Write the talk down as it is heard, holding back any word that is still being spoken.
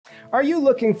Are you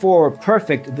looking for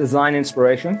perfect design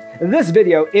inspiration? This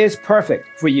video is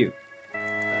perfect for you.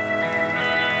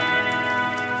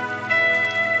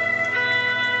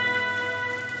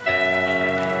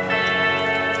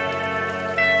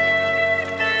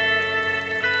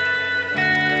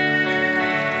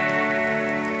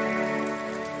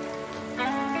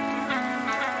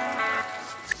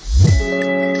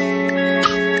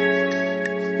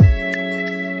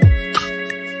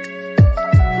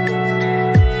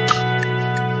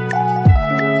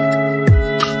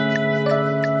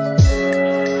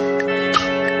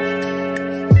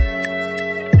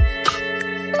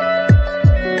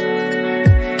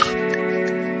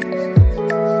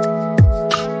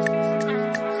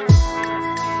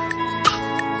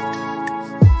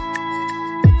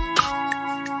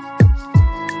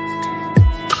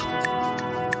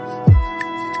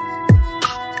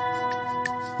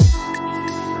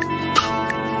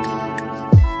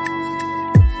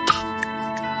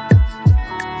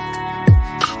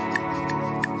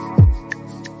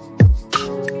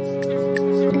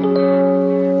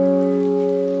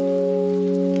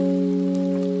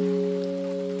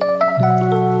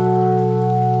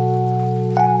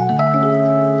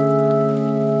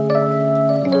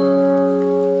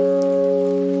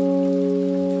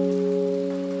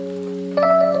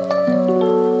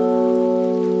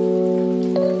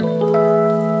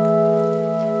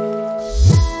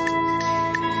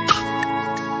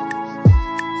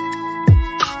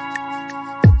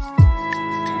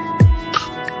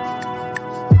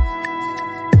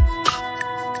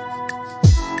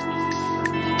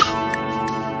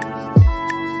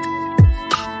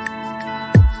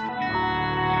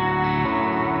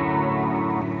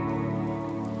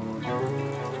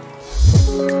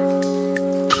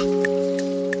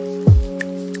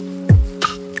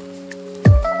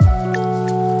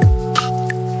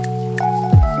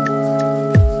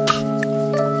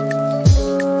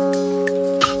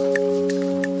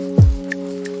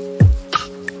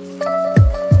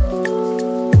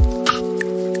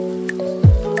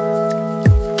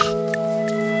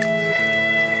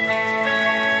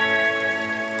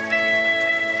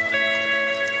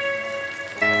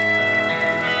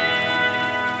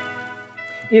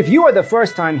 If you are the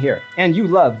first time here and you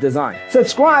love design,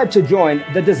 subscribe to join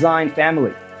the design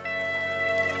family.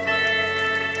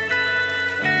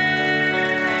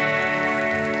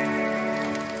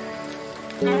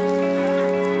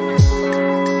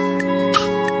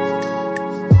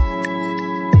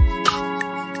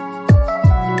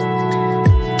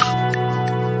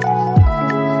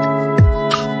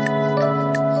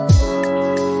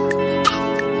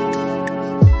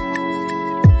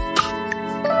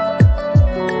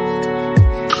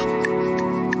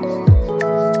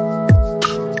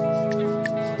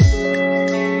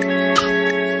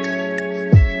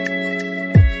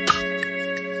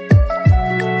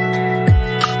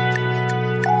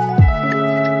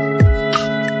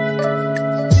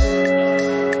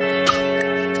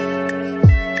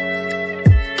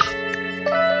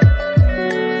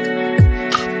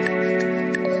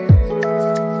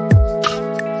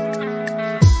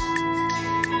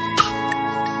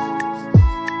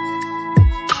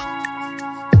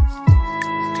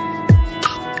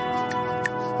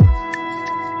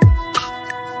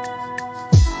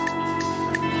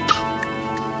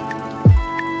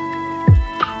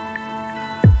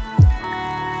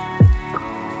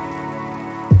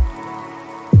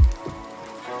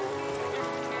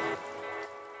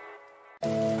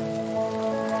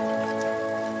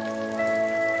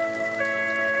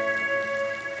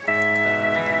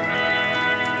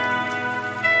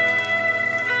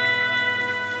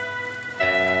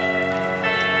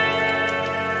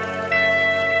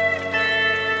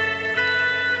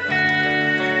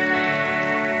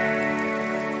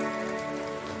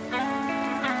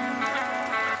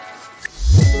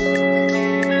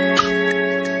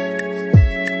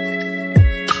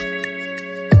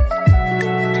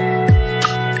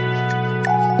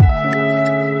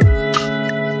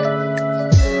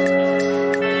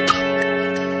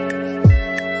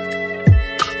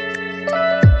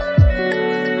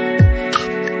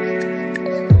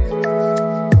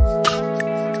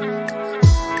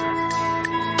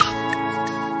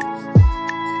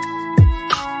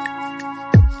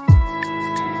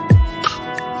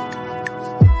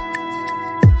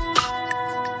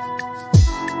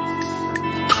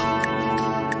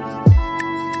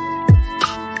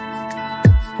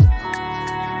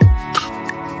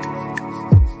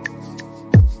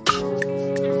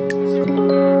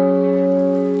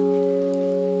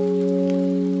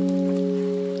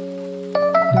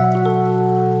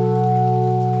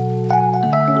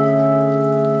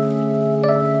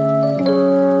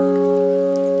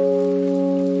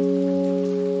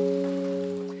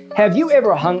 Have you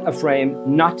ever hung a frame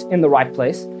not in the right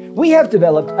place? We have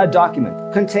developed a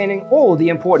document containing all the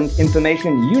important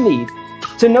information you need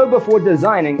to know before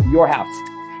designing your house.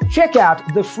 Check out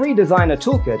the free designer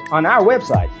toolkit on our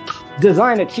website,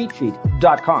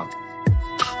 designercheatsheet.com.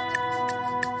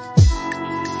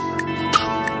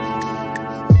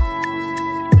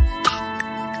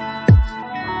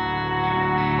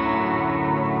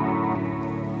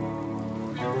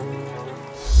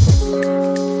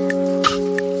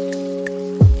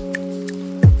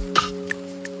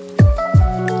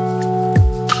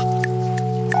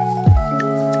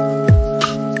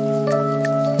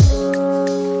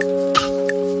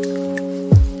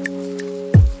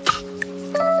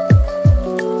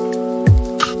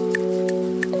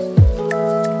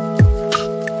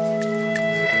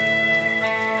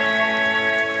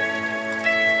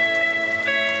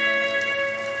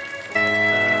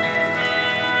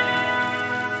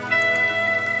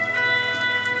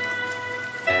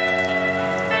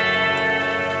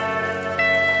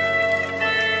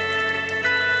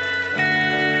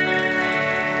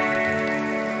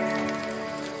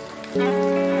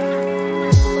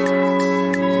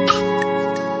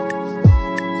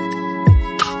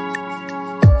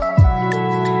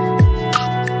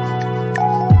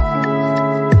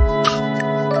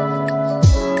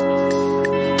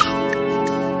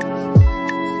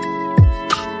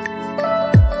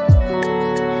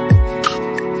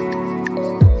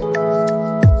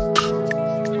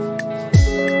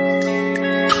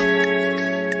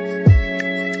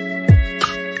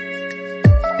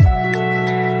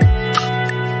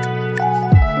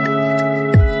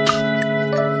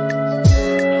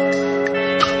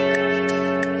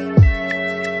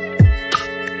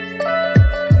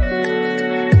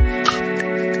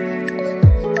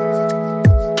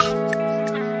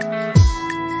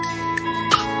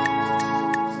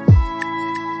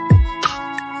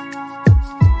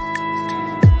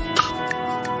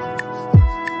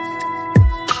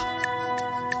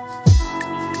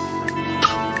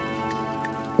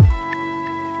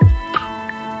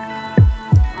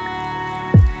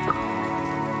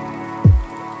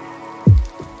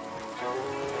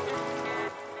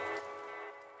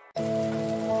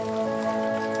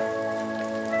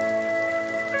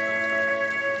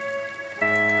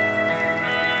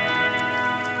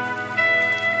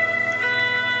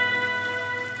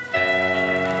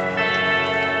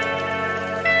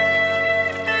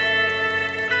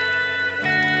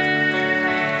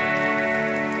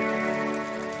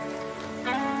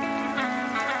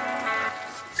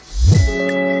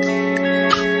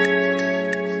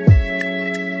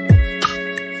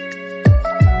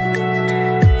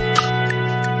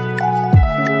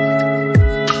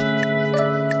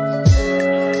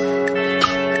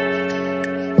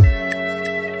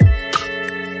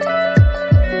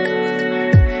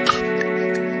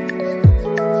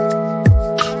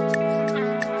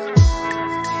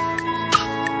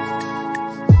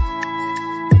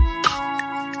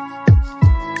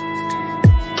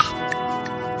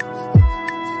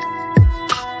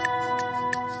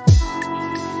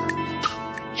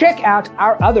 Check out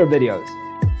our other videos.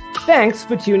 Thanks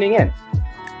for tuning in.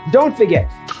 Don't forget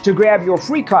to grab your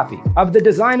free copy of the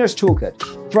Designer's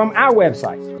Toolkit from our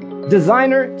website,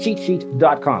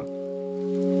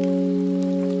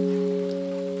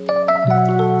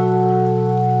 designercheatsheet.com.